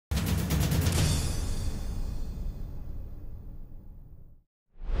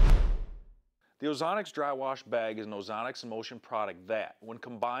The Ozonics Dri-wash bag is an Ozonics Emulsion product that, when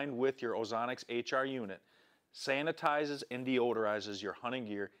combined with your Ozonics HR unit, sanitizes and deodorizes your hunting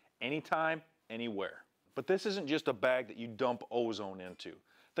gear anytime, anywhere. But this isn't just a bag that you dump ozone into.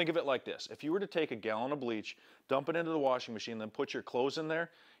 Think of it like this. If you were to take a gallon of bleach, dump it into the washing machine, then put your clothes in there,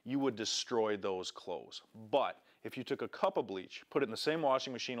 you would destroy those clothes. But if you took a cup of bleach, put it in the same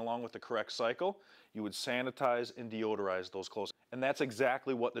washing machine along with the correct cycle, you would sanitize and deodorize those clothes. And that's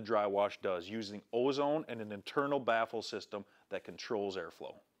exactly what the dry wash does, using ozone and an internal baffle system that controls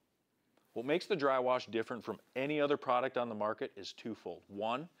airflow. What makes the dry wash different from any other product on the market is twofold.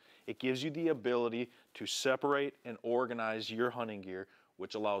 One, it gives you the ability to separate and organize your hunting gear,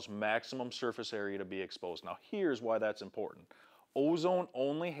 which allows maximum surface area to be exposed. Now here's why that's important. Ozone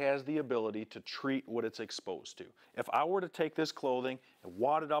only has the ability to treat what it's exposed to. If I were to take this clothing and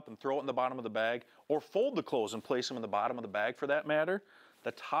wad it up and throw it in the bottom of the bag, or fold the clothes and place them in the bottom of the bag for that matter,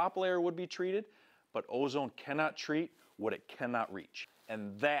 the top layer would be treated, but ozone cannot treat what it cannot reach.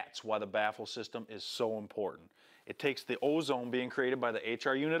 And that's why the baffle system is so important. It takes the ozone being created by the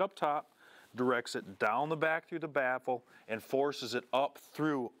HR unit up top, directs it down the back through the baffle, and forces it up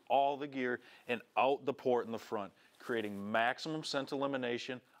through all the gear and out the port in the front, creating maximum scent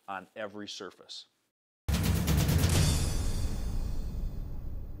elimination on every surface.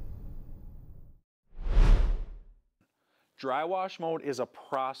 Dry wash mode is a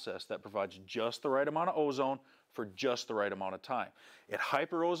process that provides just the right amount of ozone for just the right amount of time. It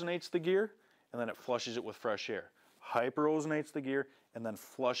hyperozonates the gear and then it flushes it with fresh air. Hyperozonates the gear and then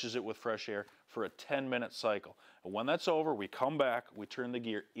flushes it with fresh air for a 10-minute cycle. And when that's over, we come back, we turn the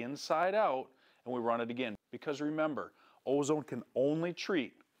gear inside out, and we run it again. Because remember, ozone can only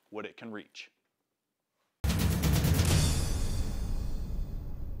treat what it can reach.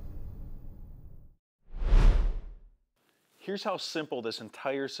 Here's how simple this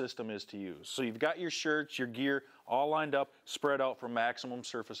entire system is to use. So you've got your shirts, your gear all lined up, spread out for maximum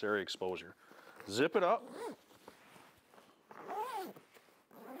surface area exposure. Zip it up.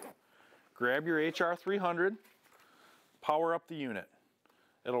 Grab your HR300, power up the unit.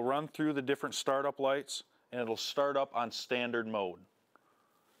 It'll run through the different startup lights and it'll start up on standard mode.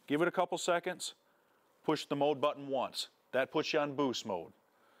 Give it a couple seconds, push the mode button once. That puts you on boost mode.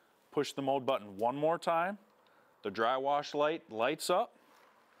 Push the mode button one more time. The dry wash light lights up.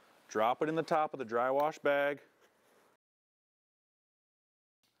 Drop it in the top of the dry wash bag.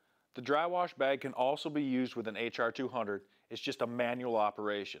 The dry wash bag can also be used with an HR200. It's just a manual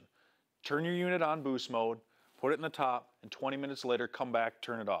operation. Turn your unit on boost mode, put it in the top, and 20 minutes later come back,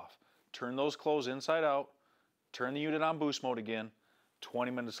 turn it off. Turn those clothes inside out, turn the unit on boost mode again,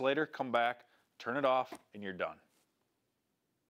 20 minutes later come back, turn it off, and you're done.